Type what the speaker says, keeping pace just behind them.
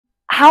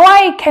how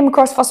I came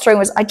across fostering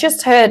was I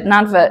just heard an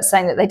advert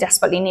saying that they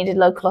desperately needed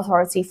local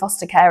authority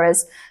foster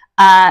carers.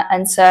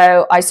 And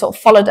so I sort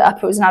of followed it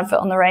up. It was an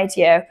advert on the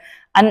radio.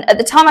 And at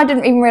the time, I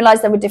didn't even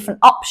realize there were different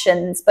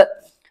options. But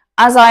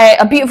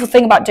a beautiful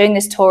thing about doing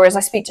this tour is I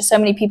speak to so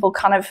many people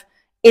kind of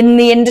in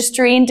the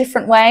industry in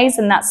different ways.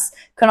 And that's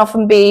can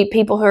often be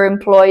people who are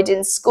employed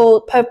in school,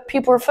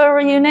 pupil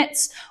referral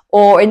units,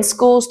 or in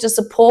schools to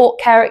support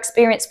care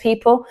experienced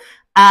people.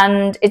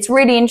 And it's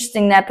really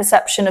interesting their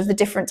perception of the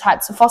different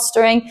types of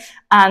fostering.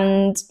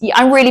 And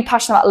I'm really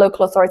passionate about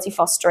local authority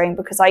fostering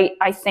because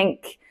I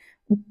think,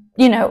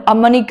 you know, our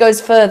money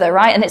goes further,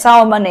 right? And it's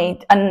our money,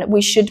 and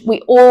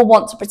we all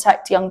want to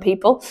protect young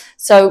people.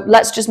 So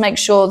let's just make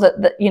sure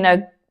that you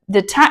know,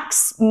 the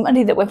tax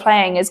money that we're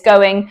paying is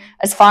going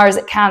as far as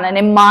it can. And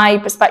in my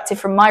perspective,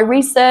 from my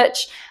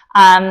research,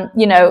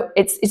 you know,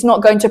 it's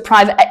not going to a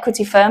private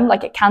equity firm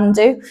like it can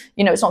do.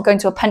 You know, it's not going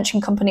to a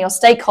pension company or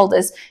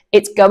stakeholders.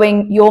 It's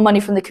going, your money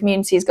from the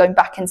community is going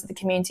back into the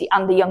community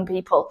and the young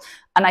people.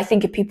 And I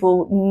think if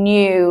people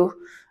knew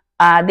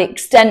the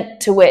extent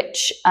to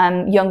which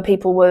young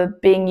people were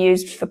being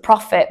used for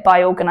profit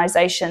by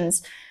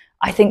organisations,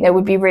 I think they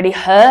would be really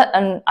hurt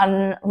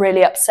and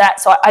really upset.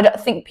 So I don't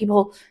think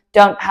people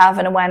don't have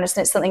an awareness,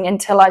 and it's something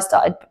until I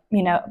started,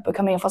 you know,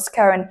 becoming a foster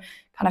carer and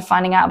kind of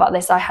finding out about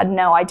this, I had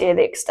no idea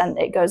the extent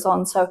that it goes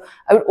on. So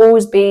I would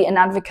always be an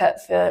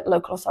advocate for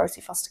local authority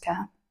foster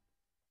care.